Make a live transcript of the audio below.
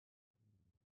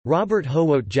Robert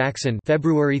Howote Jackson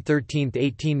 (February 13,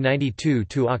 1892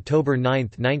 to October 9,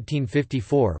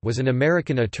 1954) was an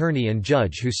American attorney and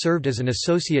judge who served as an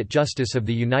Associate Justice of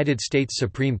the United States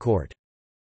Supreme Court.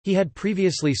 He had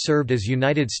previously served as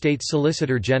United States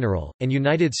Solicitor General, and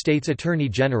United States Attorney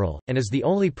General, and is the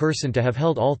only person to have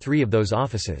held all three of those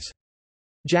offices.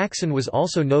 Jackson was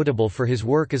also notable for his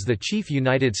work as the chief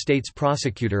United States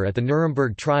prosecutor at the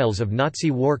Nuremberg trials of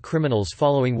Nazi war criminals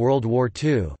following World War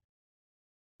II.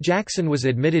 Jackson was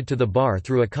admitted to the bar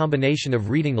through a combination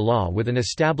of reading law with an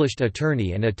established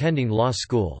attorney and attending law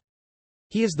school.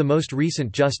 He is the most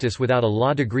recent justice without a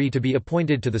law degree to be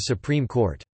appointed to the Supreme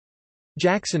Court.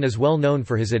 Jackson is well known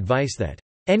for his advice that,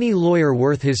 "Any lawyer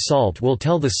worth his salt will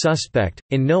tell the suspect,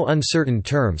 in no uncertain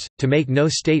terms, to make no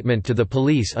statement to the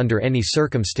police under any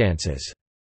circumstances,"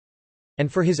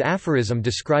 and for his aphorism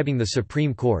describing the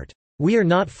Supreme Court, "We are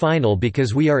not final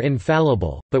because we are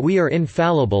infallible, but we are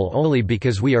infallible only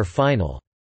because we are final."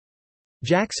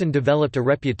 Jackson developed a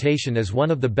reputation as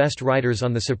one of the best writers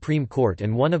on the Supreme Court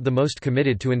and one of the most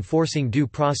committed to enforcing due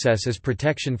process as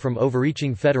protection from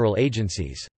overreaching federal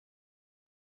agencies.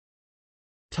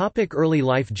 Early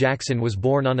life. Jackson was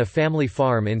born on a family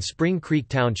farm in Spring Creek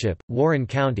Township, Warren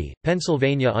County,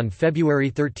 Pennsylvania on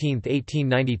February 13,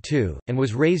 1892, and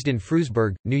was raised in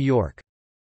Frewsburg, New York.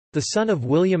 The son of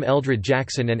William Eldred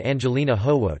Jackson and Angelina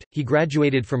Howote, he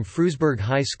graduated from Frewsburg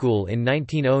High School in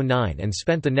 1909 and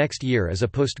spent the next year as a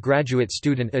postgraduate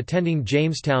student attending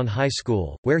Jamestown High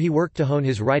School, where he worked to hone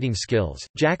his writing skills.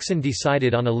 Jackson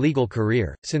decided on a legal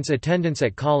career, since attendance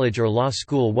at college or law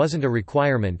school wasn't a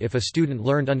requirement if a student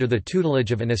learned under the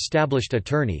tutelage of an established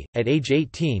attorney. At age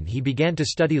 18, he began to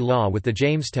study law with the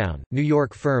Jamestown, New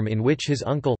York firm in which his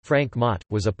uncle, Frank Mott,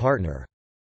 was a partner.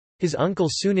 His uncle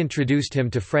soon introduced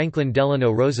him to Franklin Delano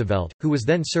Roosevelt, who was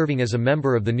then serving as a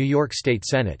member of the New York State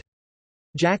Senate.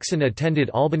 Jackson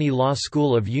attended Albany Law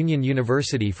School of Union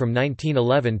University from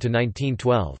 1911 to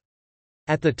 1912.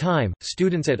 At the time,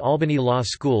 students at Albany Law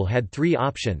School had three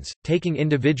options: taking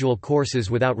individual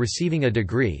courses without receiving a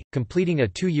degree, completing a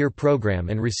 2-year program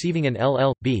and receiving an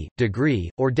LL.B. degree,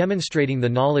 or demonstrating the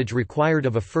knowledge required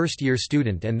of a first-year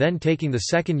student and then taking the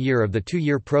second year of the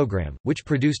 2-year program, which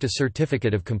produced a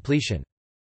certificate of completion.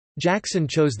 Jackson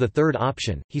chose the third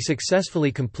option. He successfully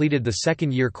completed the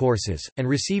second-year courses, and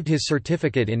received his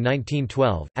certificate in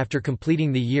 1912. After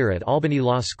completing the year at Albany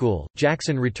Law School,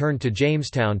 Jackson returned to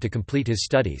Jamestown to complete his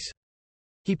studies.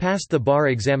 He passed the bar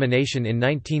examination in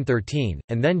 1913,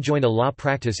 and then joined a law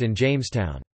practice in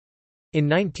Jamestown. In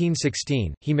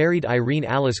 1916, he married Irene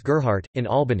Alice Gerhardt, in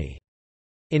Albany.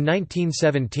 In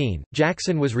 1917,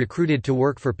 Jackson was recruited to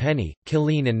work for Penny,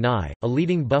 Killeen & Nye, a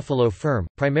leading Buffalo firm,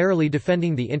 primarily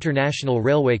defending the International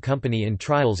Railway Company in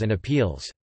trials and appeals.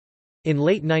 In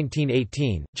late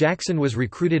 1918, Jackson was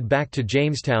recruited back to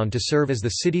Jamestown to serve as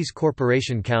the city's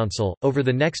corporation counsel. Over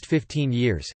the next 15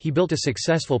 years, he built a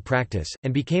successful practice,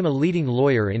 and became a leading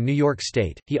lawyer in New York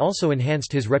State. He also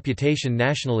enhanced his reputation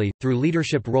nationally, through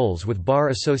leadership roles with bar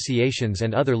associations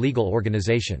and other legal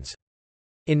organizations.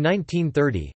 In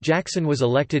 1930, Jackson was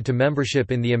elected to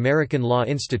membership in the American Law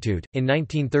Institute. In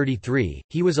 1933,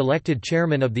 he was elected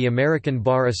chairman of the American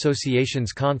Bar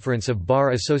Association's Conference of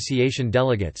Bar Association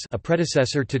Delegates, a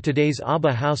predecessor to today's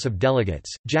ABA House of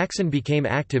Delegates. Jackson became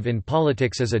active in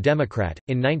politics as a Democrat.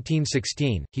 In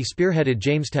 1916, he spearheaded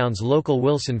Jamestown's local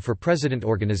Wilson for President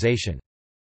organization.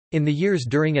 In the years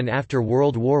during and after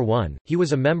World War I, he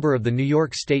was a member of the New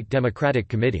York State Democratic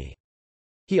Committee.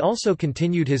 He also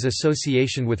continued his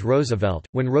association with Roosevelt.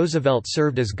 When Roosevelt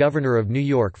served as governor of New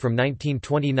York from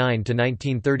 1929 to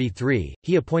 1933,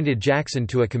 he appointed Jackson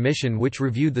to a commission which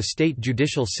reviewed the state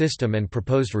judicial system and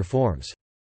proposed reforms.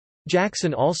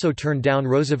 Jackson also turned down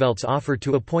Roosevelt's offer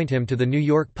to appoint him to the New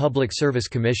York Public Service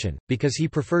Commission, because he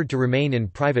preferred to remain in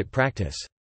private practice.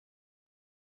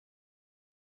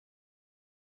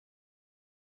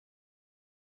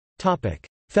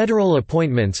 Federal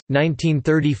appointments,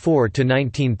 1934 to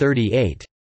 1938.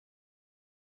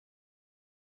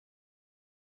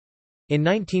 In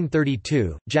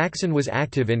 1932, Jackson was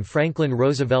active in Franklin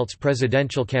Roosevelt's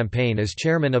presidential campaign as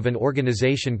chairman of an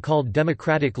organization called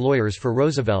Democratic Lawyers for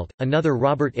Roosevelt. Another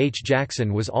Robert H.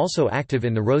 Jackson was also active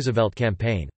in the Roosevelt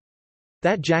campaign.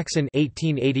 That Jackson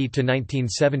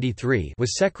 (1880–1973)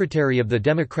 was secretary of the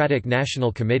Democratic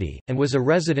National Committee, and was a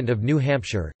resident of New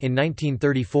Hampshire. In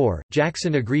 1934,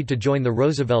 Jackson agreed to join the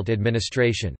Roosevelt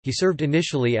administration. He served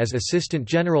initially as Assistant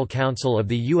General Counsel of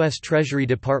the U.S. Treasury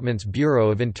Department's Bureau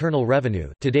of Internal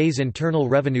Revenue, today's Internal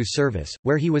Revenue Service,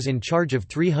 where he was in charge of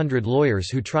 300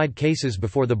 lawyers who tried cases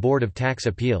before the Board of Tax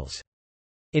Appeals.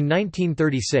 In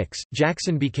 1936,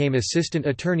 Jackson became Assistant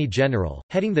Attorney General,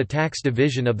 heading the Tax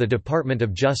Division of the Department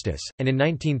of Justice, and in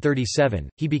 1937,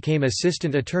 he became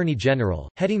Assistant Attorney General,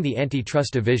 heading the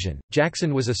Antitrust Division.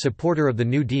 Jackson was a supporter of the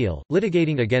New Deal,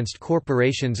 litigating against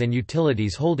corporations and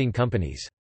utilities holding companies.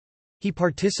 He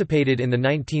participated in the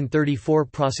 1934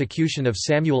 prosecution of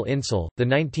Samuel Insull, the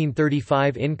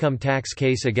 1935 income tax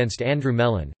case against Andrew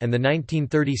Mellon, and the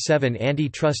 1937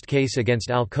 antitrust case against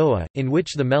Alcoa, in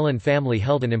which the Mellon family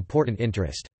held an important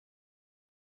interest.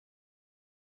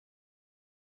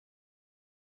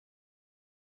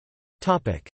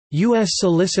 U.S.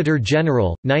 Solicitor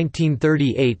General,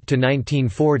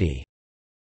 1938–1940.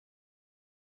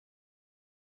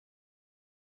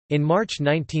 In March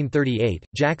 1938,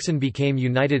 Jackson became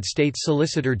United States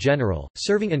Solicitor General,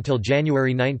 serving until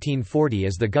January 1940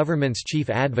 as the government's chief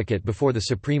advocate before the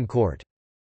Supreme Court.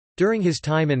 During his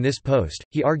time in this post,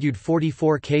 he argued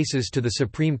 44 cases to the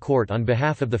Supreme Court on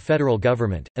behalf of the federal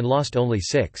government, and lost only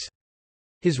 6.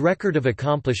 His record of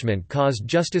accomplishment caused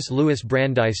Justice Louis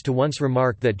Brandeis to once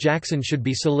remark that Jackson should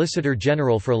be Solicitor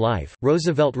General for life.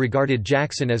 Roosevelt regarded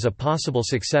Jackson as a possible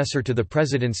successor to the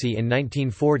presidency in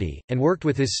 1940, and worked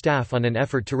with his staff on an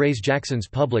effort to raise Jackson's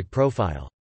public profile.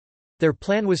 Their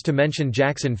plan was to mention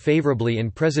Jackson favorably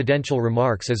in presidential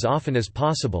remarks as often as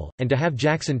possible, and to have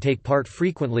Jackson take part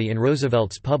frequently in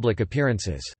Roosevelt's public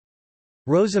appearances.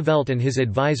 Roosevelt and his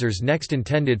advisers next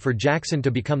intended for Jackson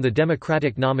to become the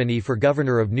Democratic nominee for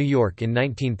governor of New York in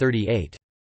 1938.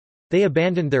 They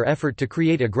abandoned their effort to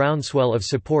create a groundswell of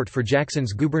support for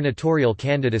Jackson's gubernatorial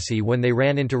candidacy when they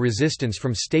ran into resistance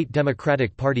from state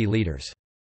Democratic Party leaders.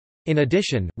 In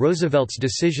addition, Roosevelt's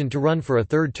decision to run for a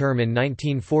third term in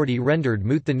 1940 rendered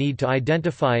moot the need to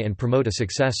identify and promote a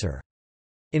successor.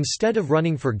 Instead of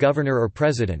running for governor or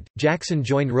president, Jackson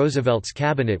joined Roosevelt's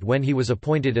cabinet when he was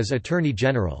appointed as Attorney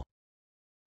General.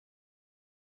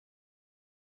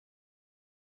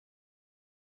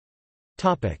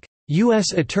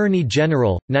 U.S. Attorney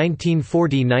General,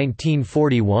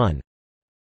 1940–1941.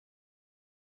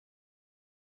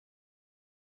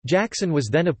 Jackson was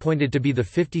then appointed to be the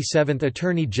 57th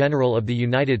Attorney General of the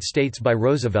United States by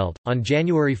Roosevelt, on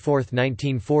January 4,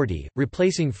 1940,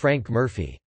 replacing Frank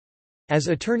Murphy. As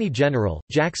Attorney General,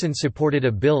 Jackson supported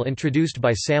a bill introduced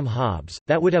by Sam Hobbs,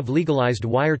 that would have legalized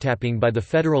wiretapping by the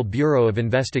Federal Bureau of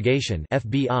Investigation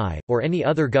 (FBI), or any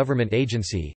other government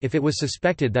agency, if it was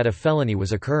suspected that a felony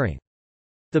was occurring.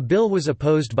 The bill was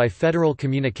opposed by Federal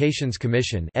Communications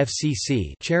Commission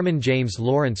 (FCC) Chairman James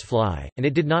Lawrence Fly, and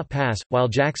it did not pass. While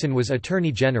Jackson was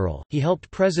Attorney General, he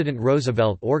helped President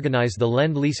Roosevelt organize the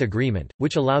Lend-Lease Agreement,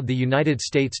 which allowed the United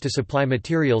States to supply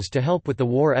materials to help with the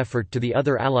war effort to the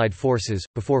other Allied forces,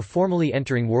 before formally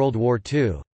entering World War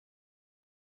II.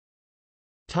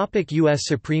 U.S.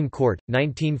 Supreme Court,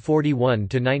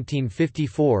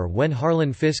 1941–1954. When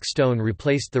Harlan Fiske Stone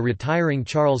replaced the retiring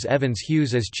Charles Evans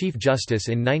Hughes as Chief Justice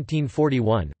in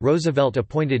 1941, Roosevelt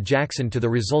appointed Jackson to the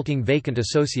resulting vacant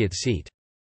associate seat.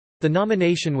 The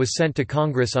nomination was sent to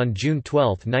Congress on June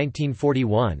 12,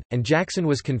 1941, and Jackson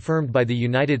was confirmed by the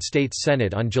United States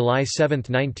Senate on July 7,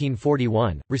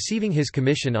 1941, receiving his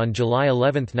commission on July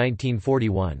 11,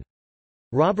 1941.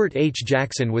 Robert H.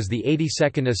 Jackson was the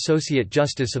 82nd Associate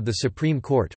Justice of the Supreme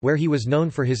Court, where he was known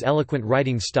for his eloquent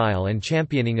writing style and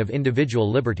championing of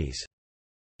individual liberties.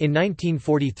 In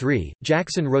 1943,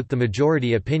 Jackson wrote the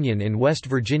majority opinion in West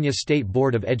Virginia State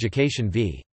Board of Education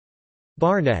v.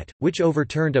 Barnett, which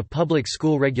overturned a public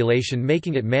school regulation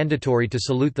making it mandatory to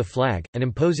salute the flag, and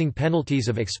imposing penalties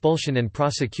of expulsion and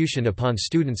prosecution upon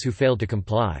students who failed to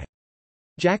comply.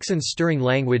 Jackson's stirring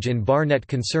language in Barnett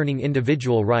concerning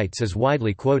individual rights is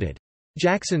widely quoted.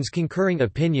 Jackson's concurring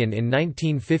opinion in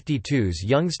 1952's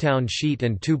Youngstown Sheet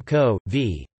and Tube Co.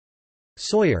 v.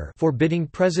 Sawyer forbidding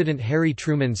President Harry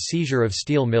Truman's seizure of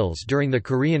steel mills during the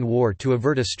Korean War to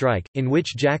avert a strike, in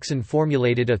which Jackson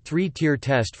formulated a three-tier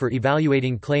test for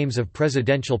evaluating claims of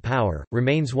presidential power,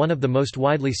 remains one of the most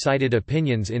widely cited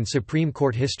opinions in Supreme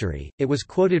Court history. It was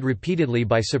quoted repeatedly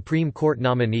by Supreme Court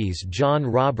nominees John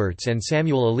Roberts and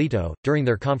Samuel Alito, during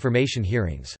their confirmation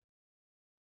hearings.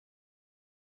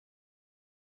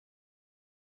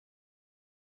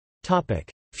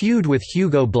 Feud with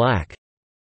Hugo Black.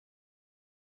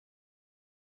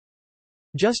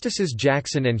 Justices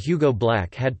Jackson and Hugo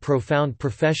Black had profound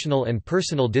professional and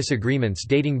personal disagreements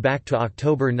dating back to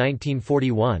October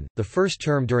 1941, the first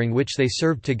term during which they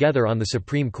served together on the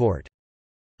Supreme Court.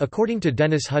 According to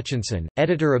Dennis Hutchinson,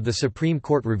 editor of the Supreme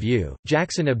Court Review,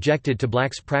 Jackson objected to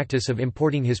Black's practice of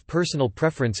importing his personal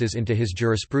preferences into his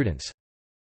jurisprudence.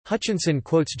 Hutchinson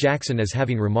quotes Jackson as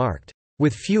having remarked,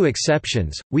 With few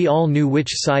exceptions, we all knew which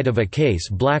side of a case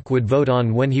Black would vote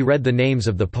on when he read the names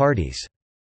of the parties."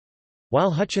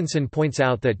 While Hutchinson points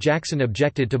out that Jackson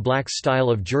objected to Black's style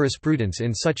of jurisprudence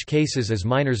in such cases as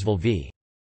Minersville v.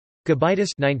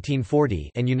 Gabaitis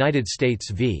 1940 and United States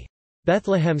v.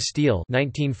 Bethlehem Steel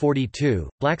 1942,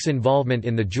 Black's involvement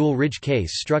in the Jewel Ridge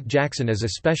case struck Jackson as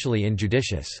especially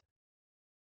injudicious.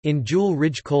 In Jewel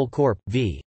Ridge Coal Corp.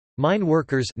 v. Mine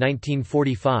Workers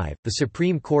 1945, the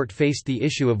Supreme Court faced the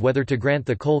issue of whether to grant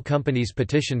the coal company's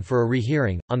petition for a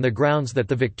rehearing, on the grounds that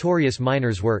the victorious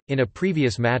miners were, in a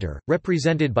previous matter,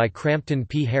 represented by Crampton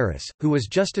P. Harris, who was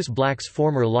Justice Black's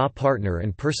former law partner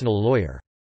and personal lawyer.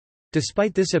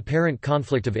 Despite this apparent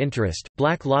conflict of interest,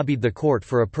 Black lobbied the court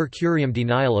for a per curiam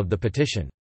denial of the petition.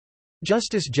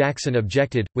 Justice Jackson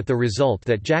objected, with the result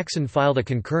that Jackson filed a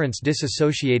concurrence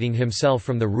disassociating himself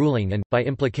from the ruling and, by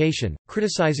implication,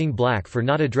 criticizing Black for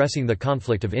not addressing the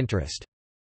conflict of interest.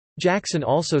 Jackson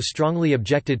also strongly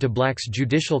objected to Black's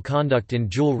judicial conduct in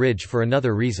Jewel Ridge for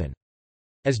another reason.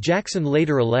 As Jackson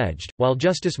later alleged, while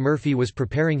Justice Murphy was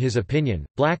preparing his opinion,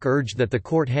 Black urged that the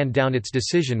court hand down its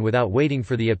decision without waiting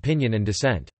for the opinion and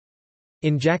dissent.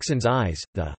 In Jackson's eyes,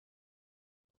 the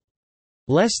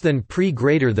less than pre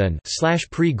greater than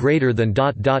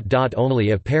only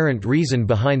apparent reason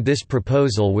behind this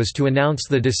proposal was to announce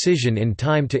the decision in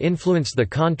time to influence the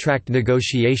contract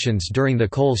negotiations during the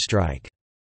coal strike.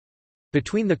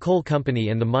 Between the coal company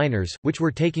and the miners, which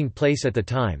were taking place at the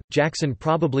time, Jackson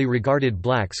probably regarded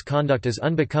Black's conduct as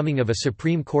unbecoming of a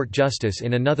Supreme Court justice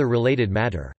in another related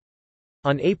matter.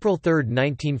 On April 3,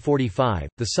 1945,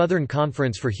 the Southern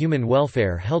Conference for Human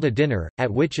Welfare held a dinner,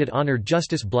 at which it honored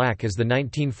Justice Black as the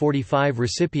 1945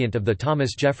 recipient of the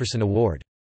Thomas Jefferson Award.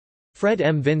 Fred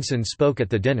M. Vinson spoke at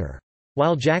the dinner.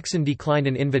 While Jackson declined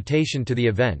an invitation to the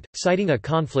event, citing a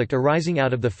conflict arising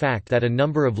out of the fact that a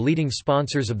number of leading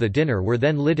sponsors of the dinner were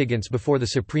then litigants before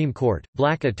the Supreme Court,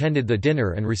 Black attended the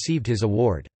dinner and received his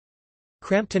award.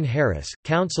 Crampton Harris,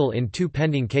 counsel in two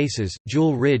pending cases,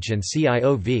 Jewel Ridge and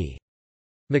CIO v.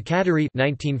 McAtery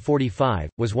 1945,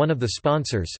 was one of the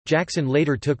sponsors. Jackson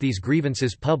later took these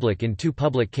grievances public in two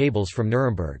public cables from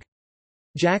Nuremberg.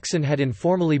 Jackson had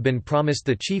informally been promised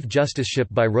the Chief Justiceship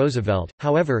by Roosevelt,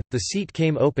 however, the seat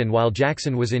came open while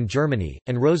Jackson was in Germany,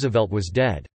 and Roosevelt was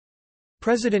dead.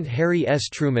 President Harry S.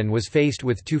 Truman was faced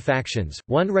with two factions,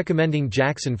 one recommending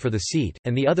Jackson for the seat,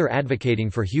 and the other advocating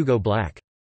for Hugo Black.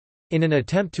 In an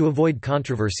attempt to avoid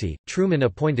controversy, Truman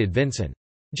appointed Vinson.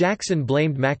 Jackson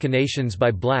blamed machinations by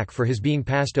Black for his being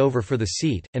passed over for the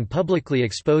seat, and publicly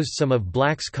exposed some of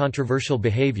Black's controversial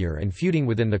behavior and feuding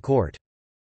within the court.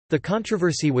 The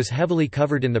controversy was heavily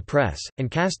covered in the press, and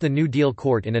cast the New Deal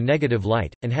court in a negative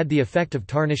light, and had the effect of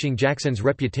tarnishing Jackson's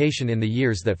reputation in the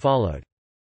years that followed.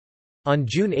 On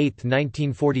June 8,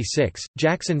 1946,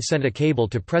 Jackson sent a cable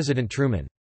to President Truman.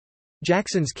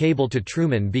 Jackson's cable to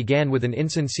Truman began with an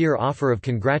insincere offer of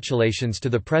congratulations to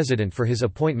the president for his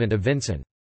appointment of Vinson.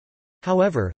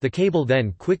 However, the cable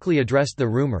then quickly addressed the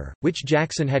rumor, which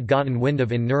Jackson had gotten wind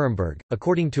of in Nuremberg,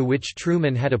 according to which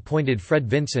Truman had appointed Fred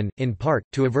Vinson, in part,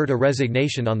 to avert a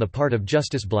resignation on the part of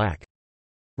Justice Black.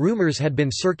 Rumors had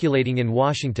been circulating in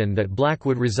Washington that Black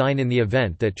would resign in the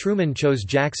event that Truman chose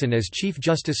Jackson as Chief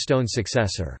Justice Stone's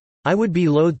successor. "I would be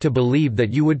loath to believe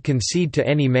that you would concede to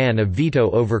any man a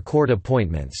veto over court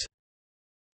appointments."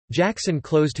 Jackson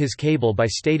closed his cable by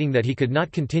stating that he could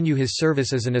not continue his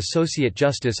service as an associate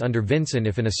justice under Vinson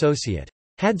if an associate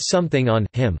had something on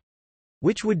him,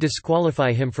 which would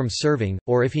disqualify him from serving,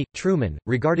 or if he, Truman,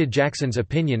 regarded Jackson's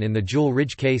opinion in the Jewel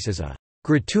Ridge case as a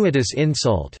gratuitous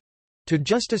insult to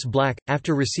Justice Black.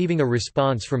 After receiving a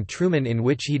response from Truman in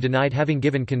which he denied having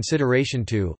given consideration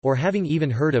to, or having even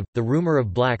heard of, the rumor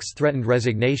of Black's threatened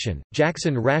resignation,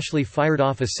 Jackson rashly fired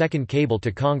off a second cable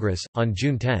to Congress, on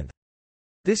June 10.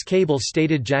 This cable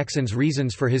stated Jackson's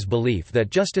reasons for his belief that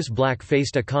Justice Black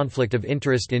faced a conflict of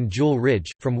interest in Jewel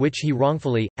Ridge, from which he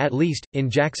wrongfully, at least, in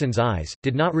Jackson's eyes,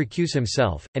 did not recuse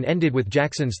himself, and ended with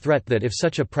Jackson's threat that if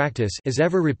such a practice is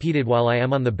ever repeated while I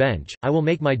am on the bench, I will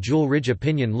make my Jewel Ridge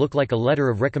opinion look like a letter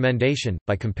of recommendation,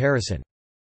 by comparison.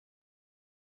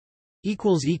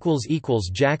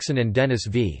 Jackson and Dennis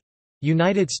v.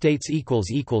 United States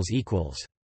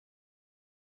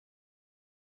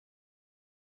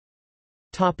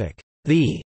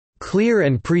The clear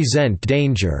and present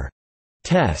danger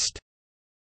test.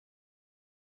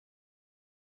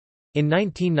 In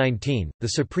 1919, the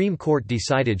Supreme Court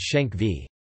decided Schenck v.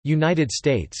 United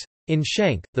States. In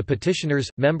Schenck, the petitioners,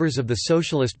 members of the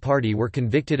Socialist Party, were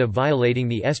convicted of violating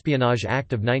the Espionage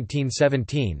Act of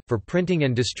 1917, for printing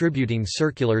and distributing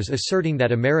circulars asserting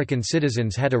that American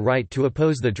citizens had a right to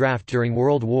oppose the draft during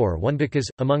World War I because,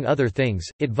 among other things,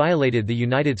 it violated the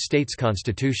United States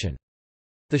Constitution.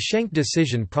 The Schenck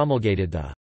decision promulgated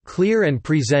the "clear and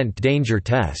present danger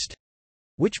test",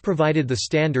 which provided the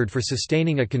standard for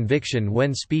sustaining a conviction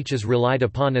when speech is relied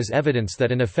upon as evidence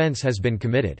that an offense has been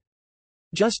committed.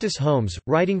 Justice Holmes,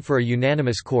 writing for a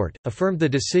unanimous court, affirmed the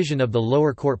decision of the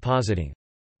lower court positing,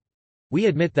 "We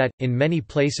admit that, in many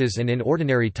places and in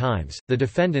ordinary times, the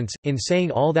defendants, in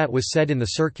saying all that was said in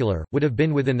the circular, would have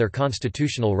been within their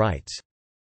constitutional rights.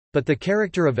 But the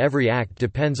character of every act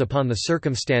depends upon the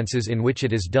circumstances in which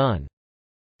it is done.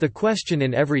 The question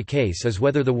in every case is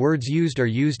whether the words used are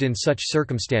used in such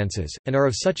circumstances, and are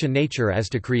of such a nature as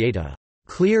to create a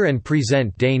clear and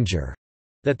present danger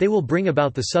that they will bring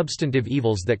about the substantive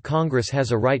evils that Congress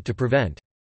has a right to prevent.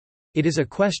 It is a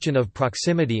question of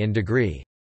proximity and degree."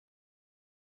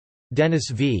 Dennis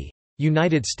v.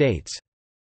 United States.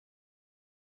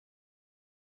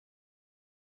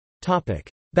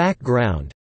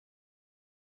 Background.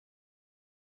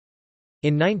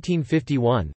 In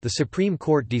 1951, the Supreme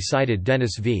Court decided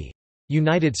Dennis v.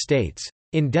 United States.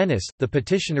 In Dennis, the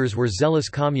petitioners were zealous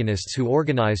communists who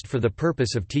organized for the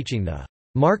purpose of teaching the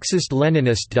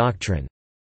Marxist-Leninist doctrine.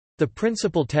 The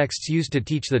principal texts used to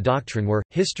teach the doctrine were,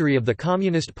 History of the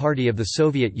Communist Party of the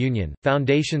Soviet Union,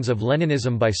 Foundations of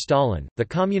Leninism by Stalin, The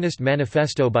Communist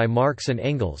Manifesto by Marx and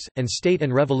Engels, and State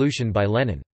and Revolution by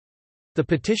Lenin. The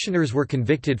petitioners were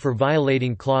convicted for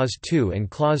violating Clause 2 and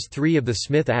Clause 3 of the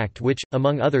Smith Act which,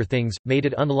 among other things, made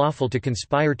it unlawful to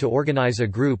conspire to organize a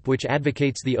group which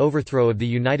advocates the overthrow of the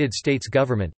United States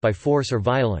government, by force or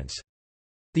violence.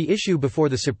 The issue before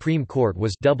the Supreme Court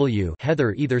was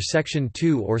whether either Section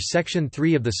 2 or Section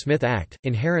 3 of the Smith Act,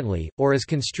 inherently, or as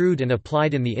construed and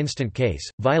applied in the instant case,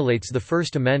 violates the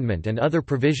First Amendment and other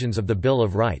provisions of the Bill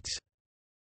of Rights.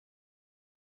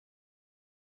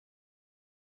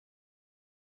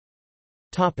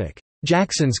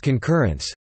 Jackson's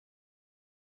concurrence.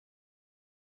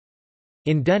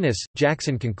 In Dennis,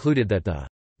 Jackson concluded that the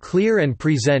 "clear and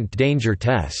present danger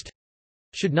test"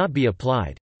 should not be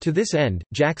applied. To this end,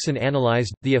 Jackson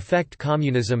analyzed, the effect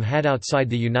communism had outside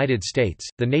the United States,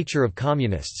 the nature of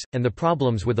communists, and the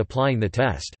problems with applying the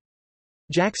test.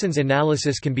 Jackson's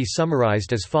analysis can be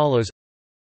summarized as follows.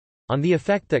 On the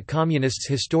effect that communists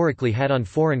historically had on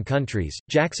foreign countries,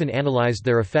 Jackson analyzed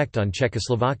their effect on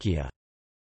Czechoslovakia.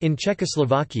 In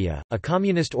Czechoslovakia, a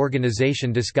communist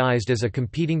organization disguised as a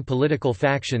competing political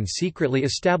faction secretly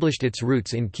established its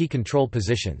roots in key control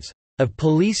positions of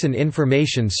police and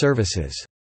information services.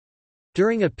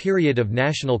 During a period of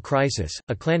national crisis,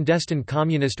 a clandestine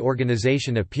communist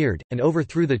organization appeared, and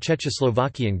overthrew the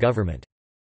Czechoslovakian government.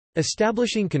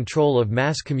 Establishing control of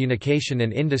mass communication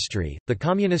and industry, the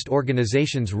communist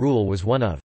organization's rule was one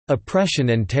of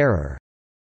oppression and terror.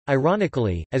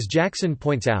 Ironically, as Jackson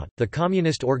points out, the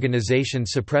communist organization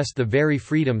suppressed the very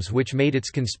freedoms which made its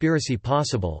conspiracy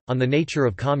possible. On the nature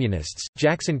of communists,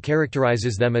 Jackson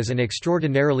characterizes them as an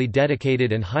extraordinarily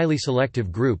dedicated and highly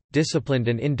selective group, disciplined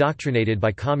and indoctrinated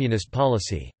by communist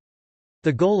policy.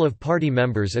 The goal of party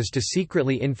members is to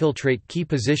secretly infiltrate key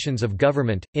positions of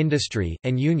government, industry,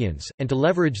 and unions, and to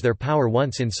leverage their power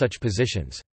once in such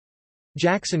positions.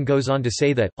 Jackson goes on to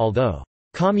say that, although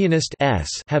Communists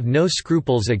have no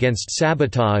scruples against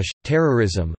sabotage,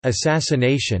 terrorism,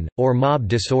 assassination, or mob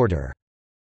disorder.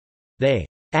 They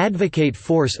advocate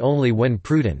force only when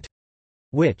prudent,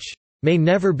 which may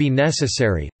never be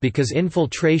necessary, because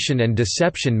infiltration and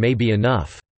deception may be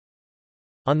enough.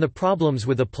 On the problems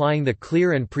with applying the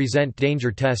clear and present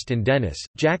danger test in Dennis,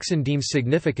 Jackson deems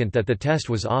significant that the test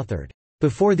was authored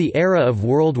before the era of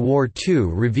World War II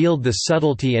revealed the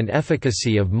subtlety and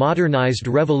efficacy of modernized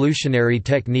revolutionary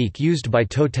technique used by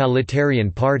totalitarian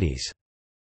parties.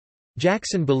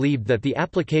 Jackson believed that the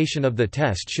application of the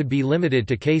test should be limited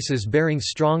to cases bearing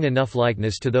strong enough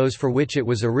likeness to those for which it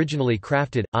was originally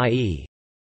crafted, i.e.,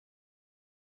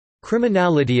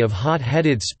 criminality of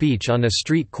hot-headed speech on a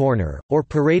street corner, or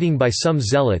parading by some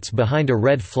zealots behind a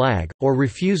red flag, or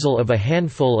refusal of a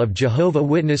handful of Jehovah's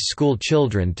Witness school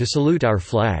children to salute our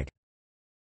flag.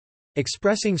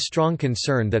 Expressing strong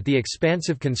concern that the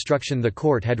expansive construction the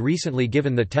court had recently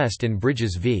given the test in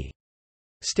Bridges v.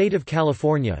 State of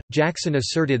California, Jackson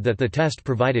asserted that the test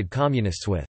provided communists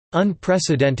with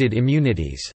unprecedented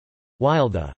immunities, while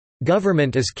the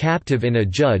government is captive in a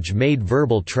judge-made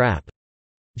verbal trap.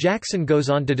 Jackson goes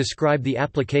on to describe the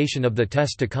application of the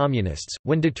test to communists,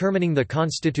 when determining the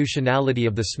constitutionality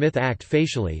of the Smith Act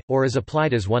facially, or as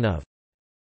applied as one of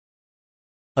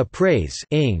appraise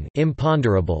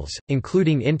imponderables,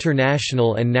 including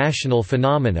international and national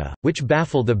phenomena, which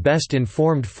baffle the best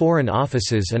informed foreign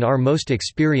offices and our most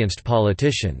experienced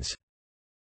politicians."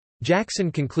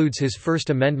 Jackson concludes his First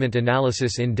Amendment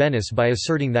analysis in iDennis by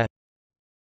asserting that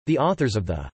the authors of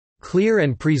the "clear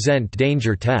and present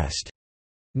danger test"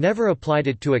 never applied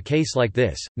it to a case like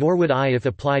this, nor would I if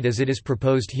applied as it is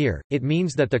proposed here. It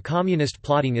means that the communist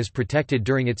plotting is protected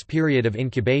during its period of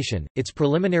incubation, its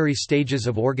preliminary stages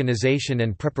of organization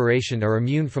and preparation are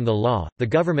immune from the law, the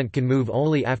government can move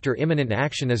only after imminent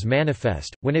action is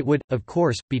manifest, when it would, of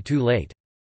course, be too late.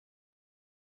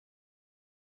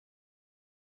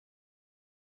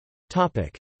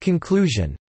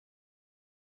 Conclusion.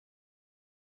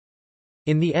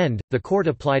 In the end, the court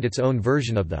applied its own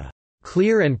version of the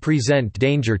 "clear and present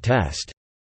danger test"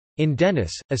 in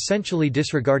iDennis, essentially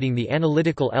disregarding the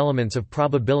analytical elements of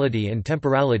probability and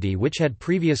temporality which had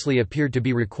previously appeared to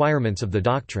be requirements of the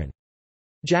doctrine.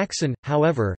 Jackson,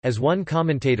 however, as one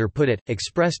commentator put it,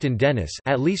 expressed in iDennis,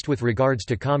 at least with regards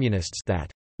to communists,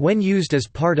 that when used as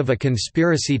part of a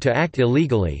conspiracy to act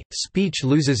illegally, speech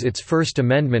loses its First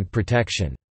Amendment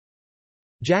protection.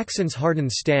 Jackson's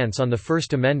hardened stance on the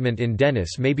First Amendment in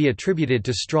iDennis may be attributed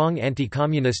to strong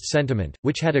anti-communist sentiment,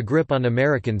 which had a grip on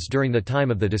Americans during the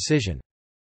time of the decision.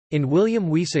 In William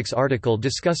Wiesack's article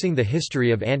discussing the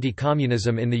history of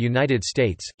anti-communism in the United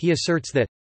States, he asserts that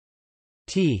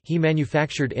he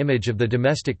manufactured image of the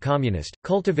domestic communist,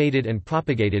 cultivated and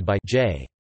propagated by J.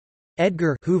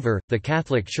 Edgar Hoover, the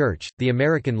Catholic Church, the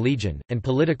American Legion, and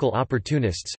political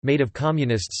opportunists, made of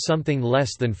communists something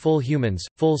less than full humans,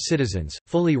 full citizens,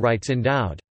 fully rights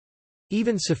endowed.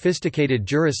 Even sophisticated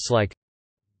jurists like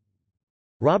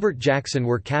Robert Jackson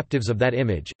were captives of that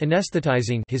image,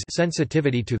 anesthetizing his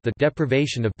sensitivity to the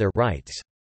deprivation of their rights.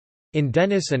 In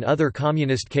iDennis and other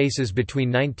communist cases between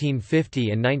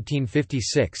 1950 and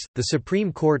 1956, the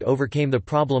Supreme Court overcame the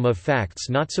problem of facts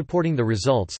not supporting the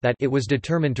results that it was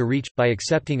determined to reach, by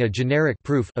accepting a generic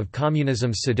proof of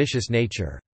communism's seditious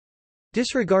nature.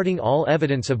 Disregarding all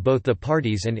evidence of both the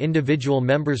parties' and individual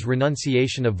members'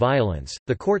 renunciation of violence,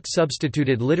 the court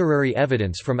substituted literary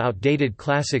evidence from outdated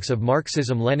classics of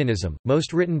Marxism-Leninism,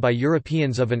 most written by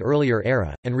Europeans of an earlier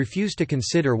era, and refused to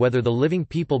consider whether the living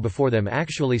people before them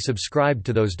actually subscribed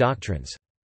to those doctrines.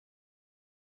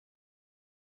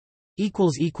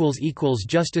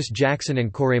 Justice Jackson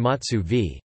and Korematsu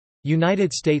v.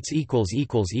 United States.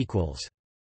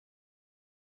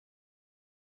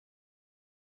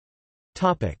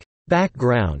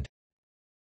 Background.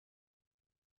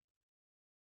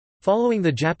 Following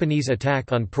the Japanese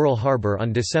attack on Pearl Harbor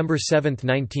on December 7,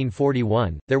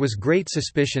 1941, there was great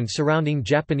suspicion surrounding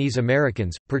Japanese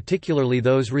Americans, particularly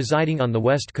those residing on the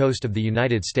west coast of the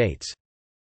United States.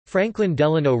 Franklin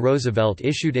Delano Roosevelt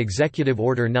issued Executive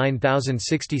Order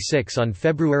 9066 on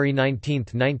February 19,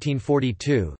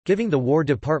 1942, giving the War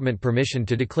Department permission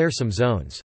to declare some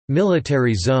zones,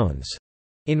 military zones,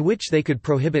 in which they could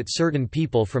prohibit certain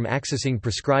people from accessing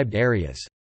prescribed areas.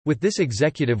 With this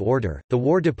executive order, the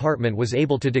War Department was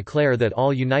able to declare that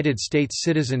all United States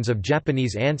citizens of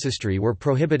Japanese ancestry were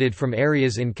prohibited from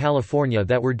areas in California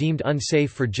that were deemed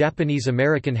unsafe for Japanese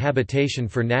American habitation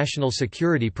for national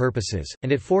security purposes,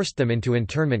 and it forced them into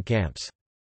internment camps.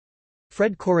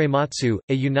 Fred Korematsu,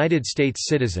 a United States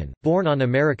citizen, born on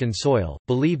American soil,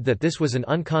 believed that this was an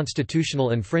unconstitutional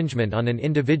infringement on an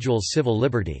individual's civil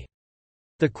liberty.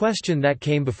 The question that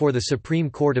came before the Supreme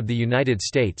Court of the United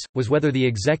States, was whether the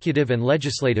executive and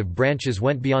legislative branches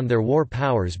went beyond their war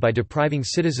powers by depriving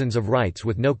citizens of rights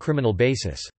with no criminal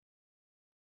basis.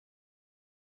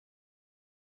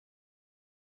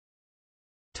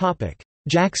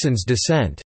 Jackson's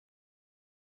dissent.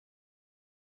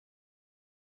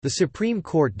 The Supreme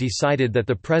Court decided that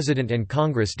the President and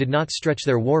Congress did not stretch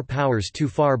their war powers too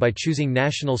far by choosing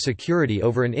national security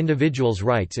over an individual's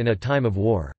rights in a time of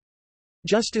war.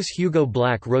 Justice Hugo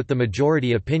Black wrote the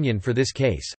majority opinion for this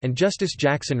case, and Justice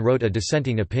Jackson wrote a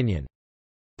dissenting opinion.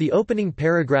 The opening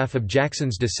paragraph of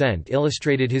Jackson's dissent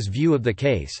illustrated his view of the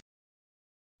case.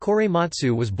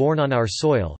 Korematsu was born on our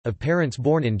soil, of parents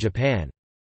born in Japan.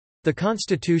 The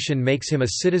Constitution makes him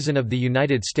a citizen of the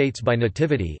United States by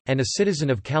nativity, and a citizen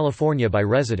of California by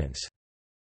residence.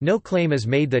 No claim is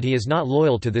made that he is not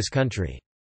loyal to this country.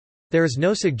 There is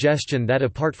no suggestion that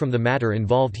apart from the matter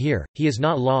involved here, he is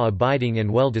not law-abiding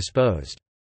and well-disposed.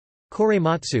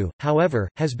 Korematsu, however,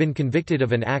 has been convicted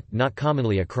of an act not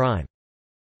commonly a crime.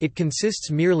 It consists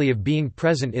merely of being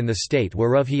present in the state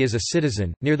whereof he is a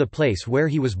citizen, near the place where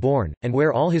he was born, and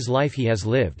where all his life he has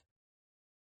lived.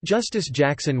 Justice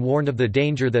Jackson warned of the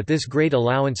danger that this great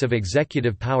allowance of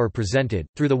executive power presented,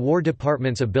 through the War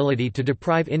Department's ability to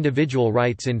deprive individual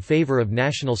rights in favor of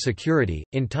national security,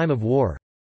 in time of war.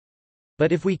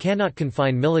 But if we cannot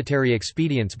confine military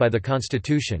expedients by the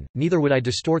Constitution, neither would I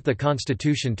distort the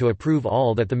Constitution to approve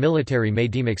all that the military may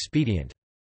deem expedient.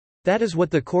 That is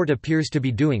what the court appears to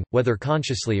be doing, whether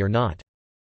consciously or not.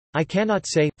 I cannot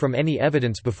say, from any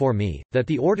evidence before me, that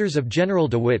the orders of General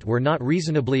DeWitt were not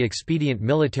reasonably expedient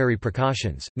military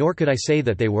precautions, nor could I say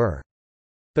that they were.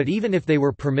 But even if they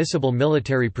were permissible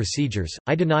military procedures,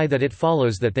 I deny that it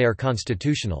follows that they are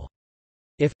constitutional.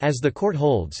 If, as the court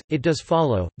holds, it does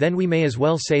follow, then we may as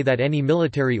well say that any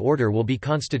military order will be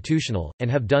constitutional, and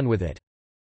have done with it.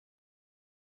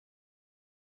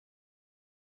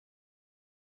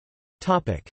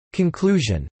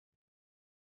 Conclusion.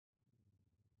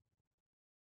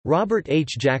 Robert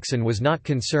H. Jackson was not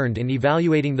concerned in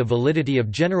evaluating the validity of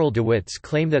General DeWitt's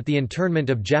claim that the internment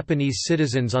of Japanese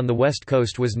citizens on the West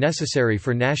Coast was necessary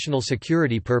for national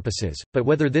security purposes, but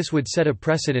whether this would set a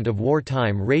precedent of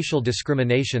wartime racial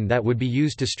discrimination that would be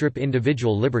used to strip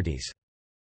individual liberties.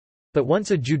 But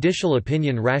once a judicial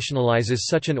opinion rationalizes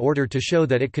such an order to show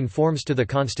that it conforms to the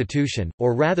Constitution,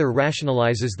 or rather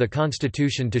rationalizes the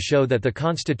Constitution to show that the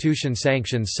Constitution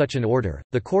sanctions such an order,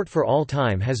 the court for all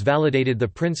time has validated the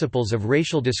principles of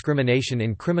racial discrimination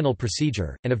in criminal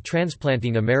procedure, and of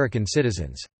transplanting American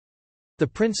citizens. The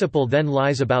principle then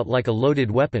lies about like a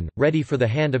loaded weapon, ready for the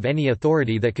hand of any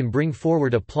authority that can bring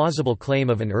forward a plausible claim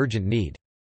of an urgent need.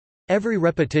 Every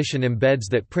repetition embeds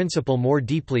that principle more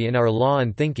deeply in our law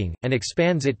and thinking, and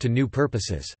expands it to new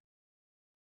purposes.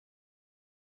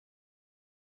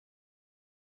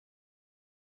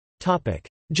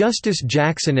 Justice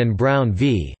Jackson and Brown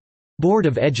v. Board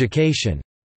of Education.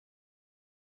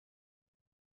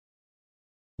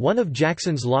 One of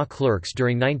Jackson's law clerks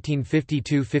during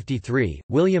 1952–53,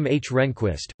 William H.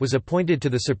 Rehnquist, was appointed to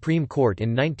the Supreme Court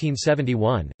in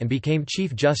 1971, and became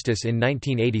Chief Justice in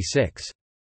 1986.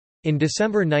 In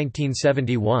December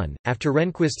 1971, after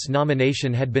Rehnquist's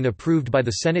nomination had been approved by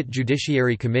the Senate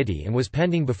Judiciary Committee and was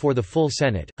pending before the full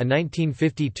Senate, a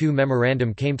 1952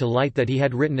 memorandum came to light that he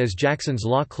had written as Jackson's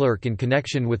law clerk in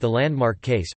connection with the landmark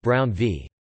case, Brown v.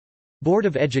 Board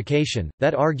of Education,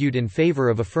 that argued in favor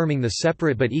of affirming the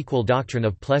separate but equal doctrine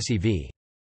of Plessy v.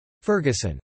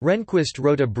 Ferguson. Rehnquist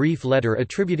wrote a brief letter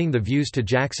attributing the views to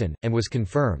Jackson, and was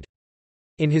confirmed.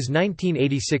 In his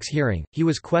 1986 hearing, he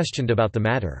was questioned about the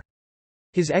matter.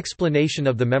 His explanation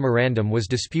of the memorandum was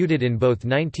disputed in both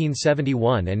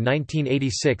 1971 and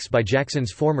 1986 by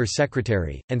Jackson's former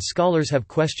secretary, and scholars have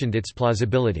questioned its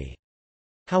plausibility.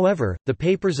 However, the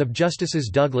papers of Justices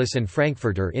Douglas and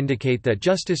Frankfurter indicate that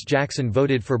Justice Jackson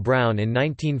voted for Brown in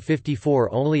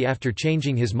 1954 only after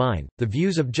changing his mind. The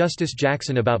views of Justice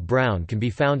Jackson about Brown can be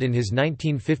found in his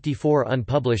 1954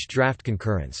 unpublished draft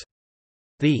concurrence.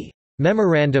 The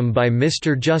Memorandum by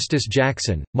Mr. Justice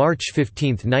Jackson, March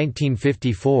 15,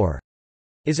 1954,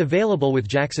 is available with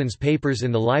Jackson's papers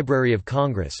in the Library of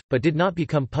Congress, but did not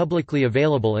become publicly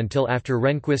available until after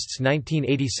Rehnquist's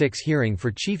 1986 hearing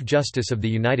for Chief Justice of the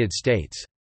United States.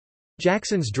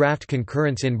 Jackson's draft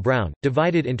concurrence in Brown,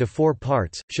 divided into 4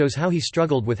 parts, shows how he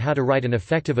struggled with how to write an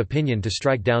effective opinion to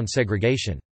strike down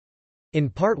segregation.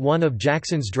 In Part 1 of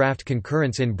Jackson's draft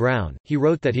concurrence in Brown, he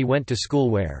wrote that he went to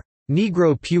school where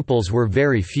Negro pupils were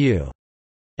very few,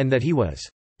 and that he was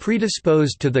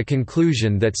predisposed to the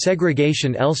conclusion that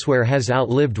segregation elsewhere has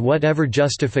outlived whatever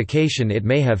justification it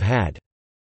may have had.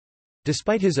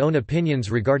 Despite his own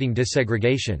opinions regarding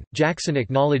desegregation, Jackson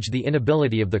acknowledged the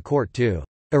inability of the court to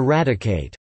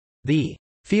eradicate the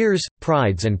fears,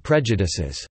 prides and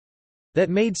prejudices that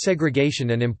made segregation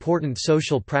an important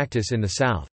social practice in the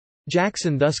South.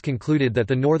 Jackson thus concluded that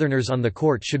the Northerners on the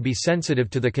court should be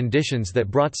sensitive to the conditions that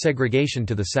brought segregation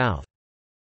to the South.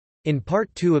 In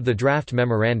Part 2 of the draft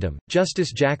memorandum,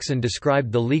 Justice Jackson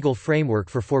described the legal framework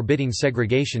for forbidding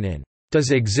segregation in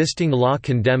 "Does existing law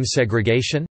condemn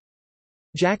segregation?"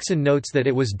 Jackson notes that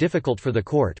it was difficult for the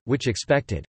court, which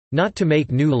expected not to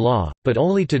make new law, but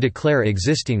only to declare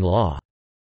existing law,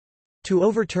 to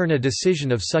overturn a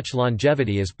decision of such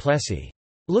longevity as Plessy.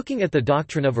 Looking at the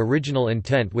doctrine of original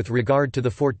intent with regard to the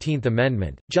 14th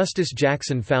Amendment, Justice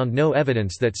Jackson found no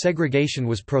evidence that segregation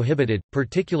was prohibited,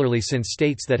 particularly since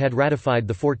states that had ratified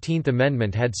the 14th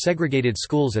Amendment had segregated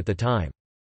schools at the time.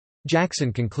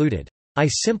 Jackson concluded, "I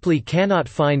simply cannot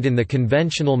find in the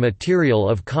conventional material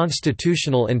of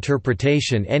constitutional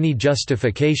interpretation any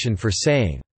justification for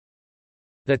saying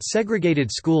that segregated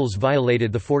schools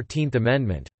violated the 14th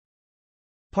Amendment."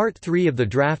 Part 3 of the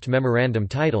draft memorandum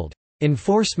titled,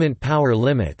 "Enforcement Power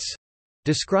Limits,"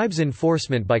 describes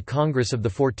enforcement by Congress of the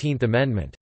 14th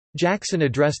Amendment. Jackson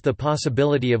addressed the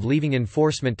possibility of leaving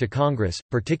enforcement to Congress,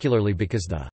 particularly because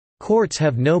the courts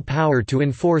have no power to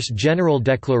enforce general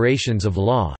declarations of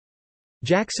law.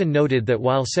 Jackson noted that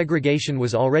while segregation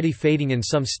was already fading in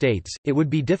some states, it would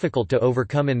be difficult to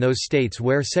overcome in those states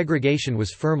where segregation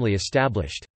was firmly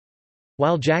established.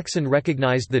 While Jackson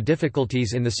recognized the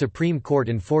difficulties in the Supreme Court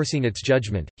enforcing its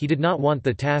judgment, he did not want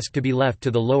the task to be left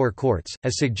to the lower courts,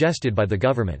 as suggested by the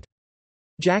government.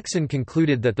 Jackson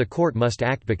concluded that the court must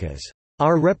act because,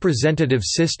 "our representative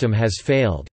system has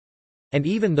failed," and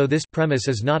even though this premise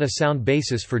is not a sound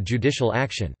basis for judicial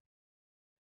action.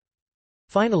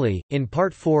 Finally, in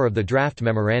Part 4 of the draft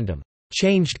memorandum,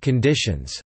 "Changed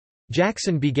Conditions,"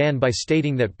 Jackson began by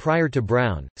stating that prior to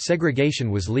Brown, segregation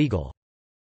was legal.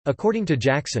 According to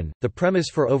Jackson, the premise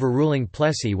for overruling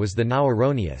Plessy was the now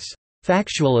erroneous,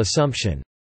 factual assumption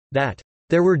that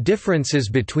there were differences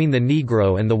between the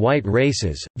Negro and the white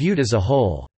races, viewed as a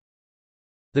whole.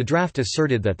 The draft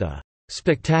asserted that the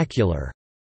spectacular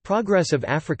progress of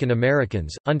African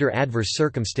Americans, under adverse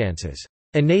circumstances,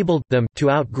 enabled them to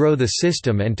outgrow the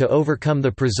system and to overcome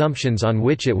the presumptions on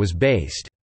which it was based.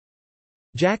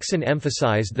 Jackson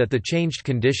emphasized that the changed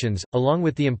conditions, along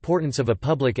with the importance of a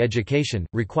public education,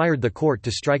 required the court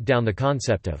to strike down the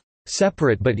concept of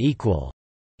separate but equal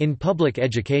in public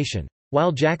education.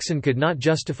 While Jackson could not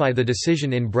justify the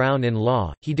decision in Brown in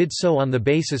law, he did so on the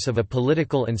basis of a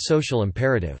political and social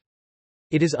imperative.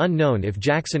 It is unknown if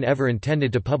Jackson ever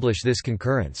intended to publish this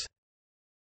concurrence.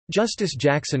 Justice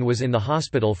Jackson was in the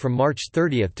hospital from March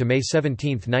 30 to May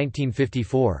 17,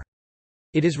 1954.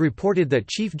 It is reported that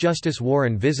Chief Justice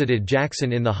Warren visited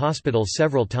Jackson in the hospital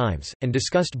several times, and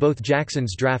discussed both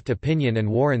Jackson's draft opinion and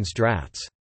Warren's drafts.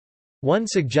 One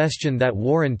suggestion that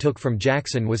Warren took from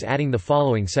Jackson was adding the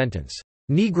following sentence,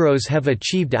 "Negroes have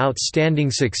achieved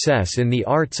outstanding success in the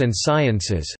arts and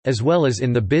sciences, as well as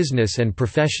in the business and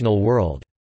professional world."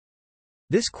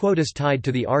 This quote is tied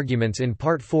to the arguments in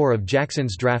Part 4 of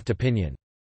Jackson's draft opinion.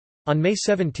 On May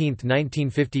 17,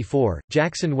 1954,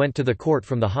 Jackson went to the court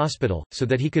from the hospital, so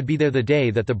that he could be there the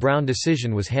day that the Brown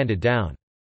decision was handed down.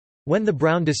 When the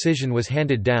Brown decision was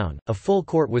handed down, a full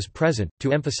court was present,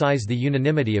 to emphasize the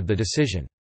unanimity of the decision.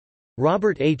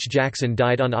 Robert H. Jackson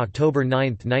died on October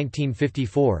 9,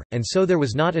 1954, and so there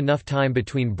was not enough time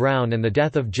between Brown and the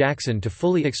death of Jackson to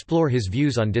fully explore his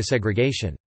views on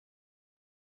desegregation.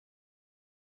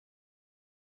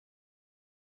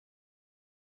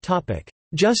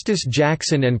 Justice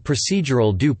Jackson and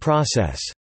procedural due process.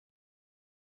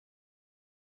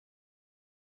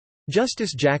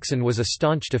 Justice Jackson was a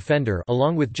staunch defender,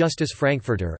 along with Justice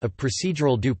Frankfurter, of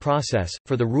procedural due process,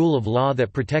 for the rule of law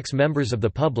that protects members of the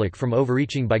public from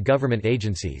overreaching by government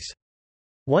agencies.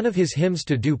 One of his hymns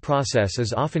to due process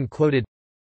is often quoted,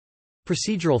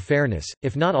 "Procedural fairness,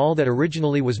 if not all that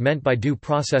originally was meant by due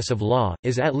process of law,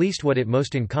 is at least what it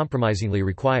most uncompromisingly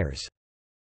requires."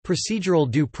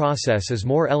 Procedural due process is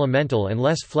more elemental and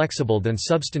less flexible than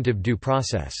substantive due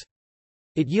process.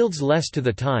 It yields less to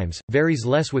the times, varies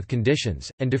less with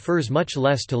conditions, and defers much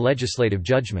less to legislative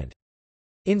judgment.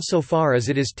 Insofar as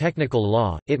it is technical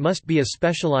law, it must be a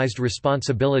specialized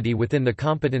responsibility within the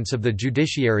competence of the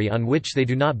judiciary on which they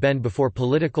do not bend before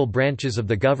political branches of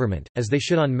the government, as they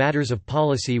should on matters of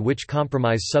policy which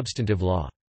compromise substantive law.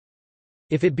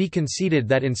 If it be conceded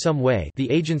that in some way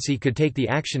the agency could take the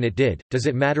action it did, does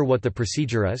it matter what the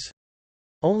procedure is?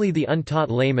 Only the untaught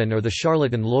layman or the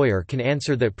charlatan lawyer can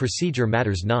answer that procedure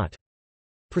matters not.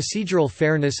 Procedural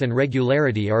fairness and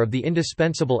regularity are of the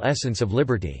indispensable essence of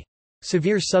liberty.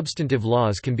 Severe substantive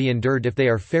laws can be endured if they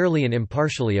are fairly and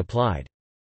impartially applied.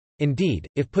 Indeed,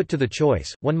 if put to the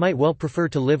choice, one might well prefer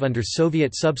to live under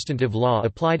Soviet substantive law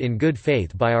applied in good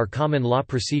faith by our common law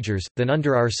procedures, than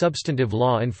under our substantive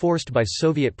law enforced by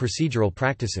Soviet procedural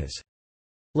practices.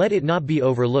 Let it not be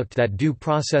overlooked that due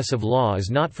process of law is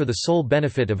not for the sole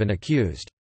benefit of an accused.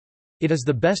 It is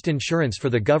the best insurance for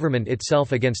the government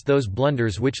itself against those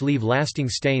blunders which leave lasting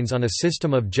stains on a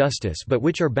system of justice but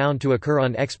which are bound to occur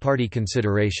on ex parte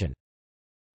consideration.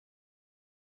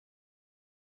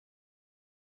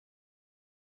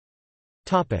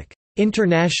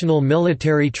 International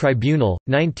Military Tribunal,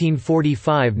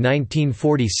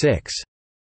 1945–1946.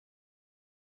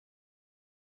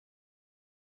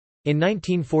 In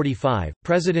 1945,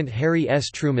 President Harry S.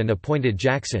 Truman appointed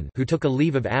Jackson, who took a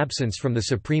leave of absence from the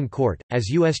Supreme Court, as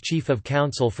U.S. Chief of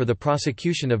Counsel for the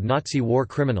prosecution of Nazi war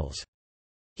criminals.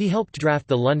 He helped draft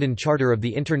the London Charter of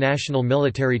the International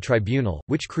Military Tribunal,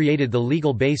 which created the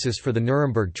legal basis for the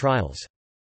Nuremberg trials.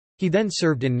 He then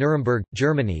served in Nuremberg,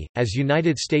 Germany, as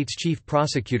United States Chief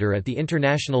Prosecutor at the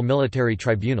International Military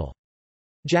Tribunal.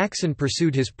 Jackson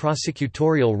pursued his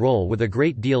prosecutorial role with a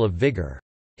great deal of vigor.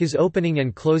 His opening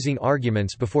and closing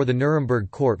arguments before the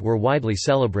Nuremberg court were widely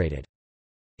celebrated.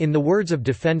 In the words of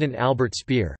defendant Albert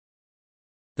Speer,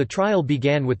 "The trial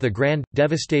began with the grand,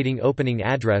 devastating opening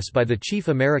address by the chief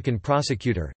American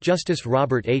prosecutor, Justice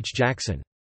Robert H. Jackson.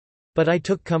 But I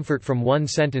took comfort from one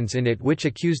sentence in it which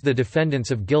accused the defendants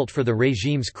of guilt for the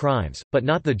regime's crimes, but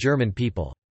not the German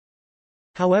people."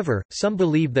 However, some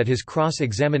believed that his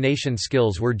cross-examination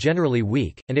skills were generally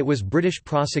weak, and it was British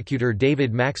prosecutor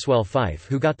David Maxwell Fyfe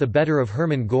who got the better of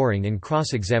Hermann Göring in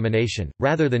cross-examination,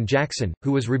 rather than Jackson,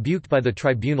 who was rebuked by the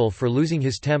tribunal for losing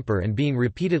his temper and being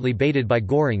repeatedly baited by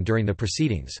Göring during the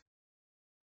proceedings.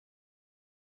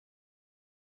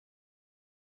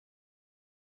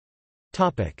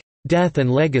 Death and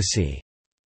legacy.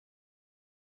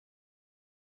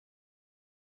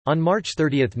 On March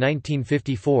 30,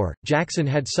 1954, Jackson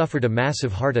had suffered a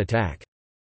massive heart attack.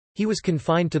 He was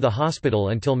confined to the hospital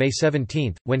until May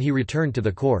 17, when he returned to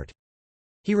the court.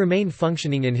 He remained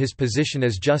functioning in his position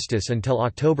as justice until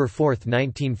October 4,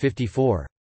 1954.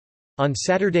 On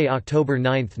Saturday, October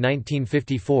 9,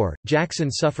 1954,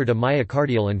 Jackson suffered a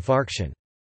myocardial infarction.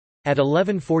 At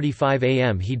 11:45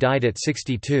 a.m. he died at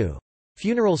 62.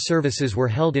 Funeral services were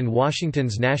held in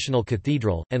Washington's National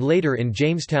Cathedral, and later in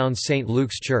Jamestown's St.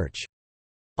 Luke's Church.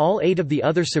 All 8 of the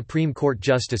other Supreme Court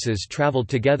justices traveled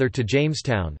together to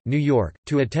Jamestown, New York,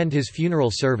 to attend his funeral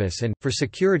service and, for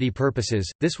security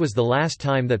purposes, this was the last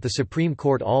time that the Supreme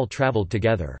Court all traveled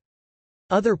together.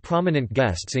 Other prominent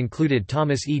guests included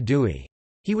Thomas E. Dewey.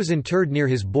 He was interred near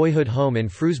his boyhood home in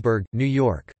Frewsburg, New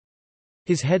York.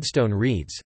 His headstone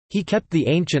reads, "He kept the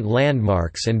ancient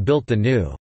landmarks and built the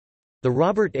new." The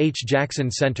Robert H. Jackson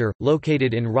Center,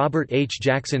 located in Robert H.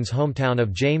 Jackson's hometown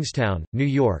of Jamestown, New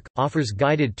York, offers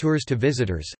guided tours to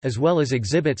visitors, as well as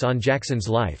exhibits on Jackson's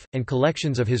life, and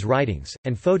collections of his writings,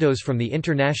 and photos from the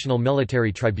International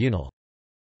Military Tribunal.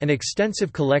 An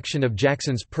extensive collection of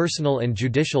Jackson's personal and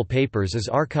judicial papers is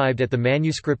archived at the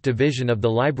Manuscript Division of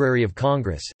the Library of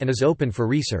Congress, and is open for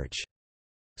research.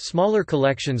 Smaller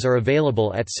collections are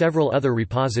available at several other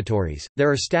repositories. There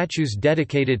are statues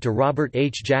dedicated to Robert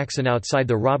H. Jackson outside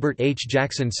the Robert H.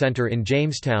 Jackson Center in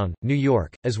Jamestown, New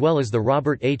York, as well as the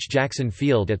Robert H. Jackson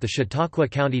Field at the Chautauqua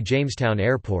County Jamestown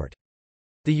Airport.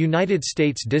 The United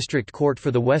States District Court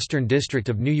for the Western District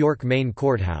of New York Main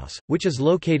Courthouse, which is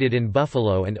located in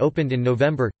Buffalo and opened in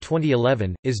November,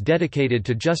 2011, is dedicated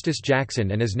to Justice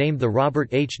Jackson and is named the Robert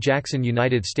H. Jackson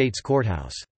United States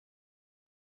Courthouse.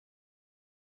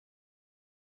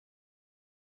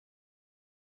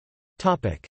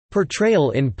 Portrayal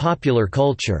in popular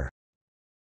culture.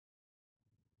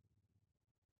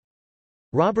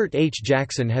 Robert H.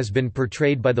 Jackson has been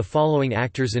portrayed by the following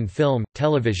actors in film,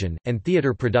 television, and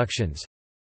theater productions.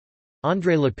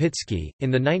 Andrzej Lipicki,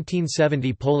 in the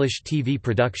 1970 Polish TV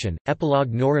production,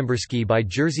 Epilog Norymberski by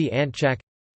Jerzy Antczak.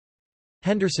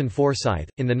 Henderson Forsyth,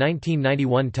 in the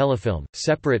 1991 telefilm,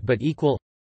 Separate but Equal.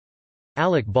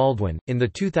 Alec Baldwin, in the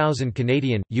 2000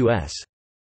 Canadian, U.S.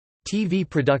 TV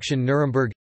production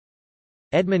Nuremberg.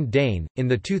 Edmund Dane, in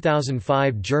the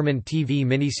 2005 German TV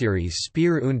miniseries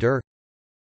Speer und Er.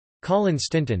 Colin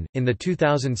Stinton, in the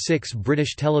 2006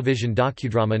 British television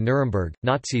docudrama Nuremberg,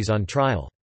 Nazis on Trial.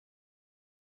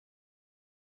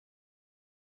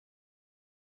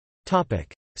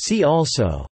 See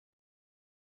also: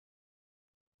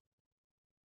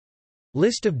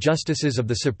 List of Justices of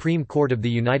the Supreme Court of the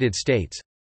United States.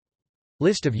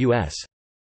 List of U.S.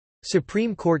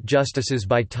 Supreme Court Justices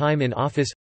by time in office.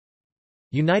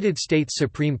 United States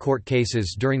Supreme Court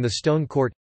cases during the Stone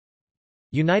Court.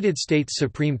 United States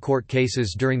Supreme Court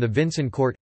cases during the Vinson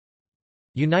Court.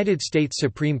 United States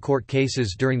Supreme Court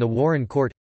cases during the Warren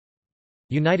Court.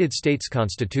 United States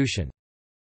Constitution.